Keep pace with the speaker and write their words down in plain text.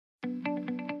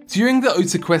During the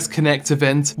OTAQUEST Connect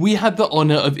event, we had the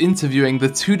honor of interviewing the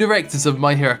two directors of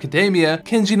My Hero Academia,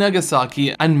 Kenji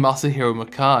Nagasaki and Masahiro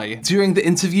Mukai. During the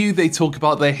interview, they talk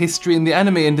about their history in the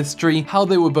anime industry, how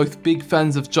they were both big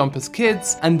fans of Jump as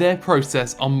kids, and their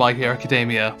process on My Hero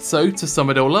Academia. So, to sum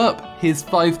it all up, here's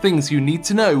 5 things you need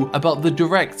to know about the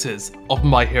directors of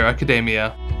My Hero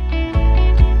Academia.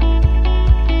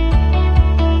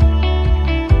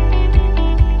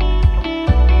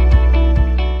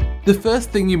 The first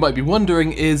thing you might be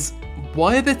wondering is,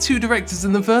 why are there 2 directors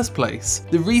in the first place?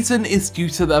 The reason is due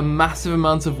to the massive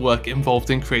amount of work involved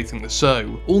in creating the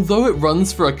show. Although it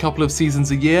runs for a couple of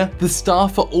seasons a year, the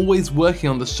staff are always working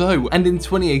on the show, and in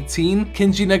 2018,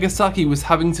 Kenji Nagasaki was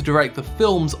having to direct the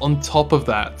films on top of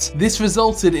that. This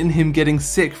resulted in him getting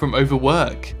sick from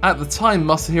overwork. At the time,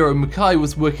 Masahiro Mukai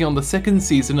was working on the 2nd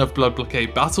season of Blood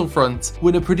Blockade Battlefront,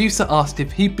 when a producer asked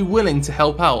if he'd be willing to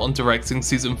help out on directing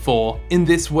season 4. In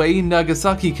this way,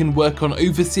 Nagasaki can work on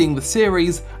overseeing the series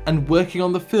and working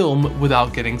on the film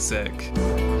without getting sick.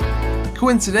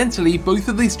 Coincidentally, both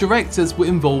of these directors were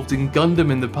involved in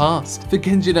Gundam in the past. For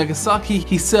Kenji Nagasaki,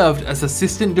 he served as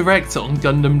assistant director on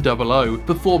Gundam 00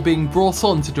 before being brought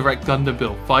on to direct Gundam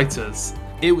Build Fighters.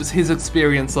 It was his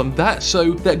experience on that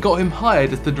show that got him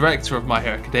hired as the director of My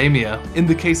Hero Academia. In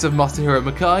the case of Masahiro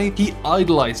Mukai, he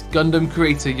idolized Gundam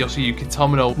creator Yoshiyuki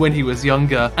Tomino when he was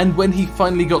younger, and when he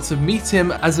finally got to meet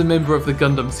him as a member of the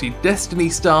Gundam Seed Destiny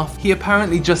staff, he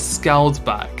apparently just scowled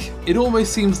back. It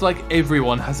almost seems like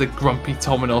everyone has a grumpy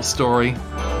Tomino story.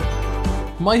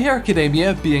 My Hero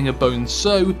Academia, being a Bones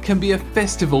show, can be a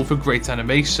festival for great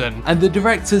animation, and the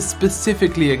directors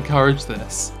specifically encourage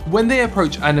this. When they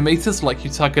approach animators like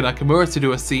Yutaka Nakamura to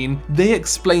do a scene, they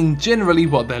explain generally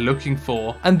what they're looking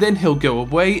for, and then he'll go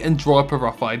away and draw up a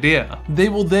rough idea. They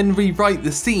will then rewrite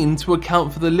the scene to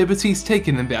account for the liberties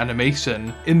taken in the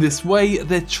animation. In this way,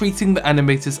 they're treating the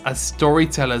animators as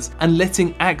storytellers and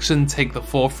letting action take the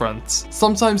forefront.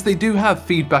 Sometimes they do have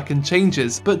feedback and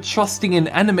changes, but trusting in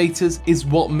animators is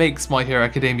what makes My Hero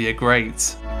Academia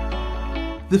great.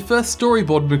 The first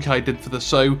storyboard Mukai did for the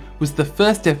show was the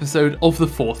first episode of the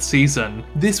 4th season.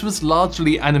 This was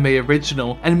largely anime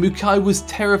original, and Mukai was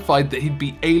terrified that he'd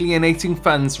be alienating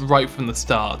fans right from the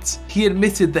start. He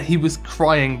admitted that he was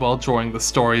crying while drawing the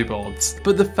storyboards,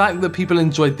 but the fact that people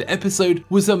enjoyed the episode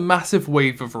was a massive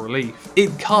wave of relief.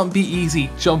 It can't be easy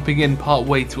jumping in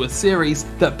partway to a series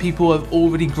that people have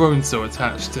already grown so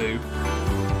attached to.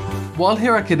 While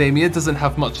Hero Academia doesn't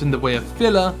have much in the way of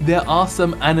filler, there are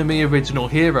some anime original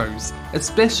heroes,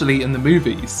 especially in the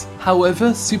movies.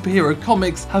 However, superhero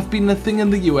comics have been a thing in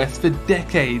the US for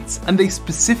decades, and they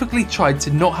specifically tried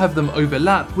to not have them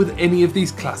overlap with any of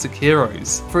these classic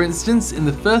heroes. For instance, in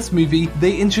the first movie,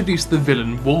 they introduced the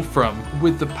villain Wolfram,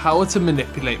 with the power to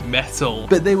manipulate metal,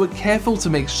 but they were careful to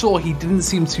make sure he didn't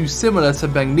seem too similar to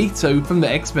Magneto from the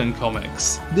X-Men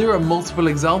comics. There are multiple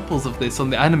examples of this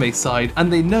on the anime side,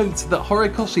 and they note that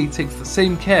Horikoshi takes the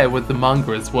same care with the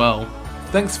manga as well.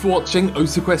 Thanks for watching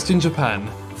OTAQUEST in Japan.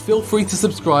 Feel free to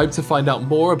subscribe to find out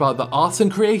more about the art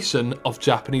and creation of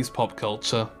Japanese pop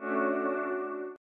culture.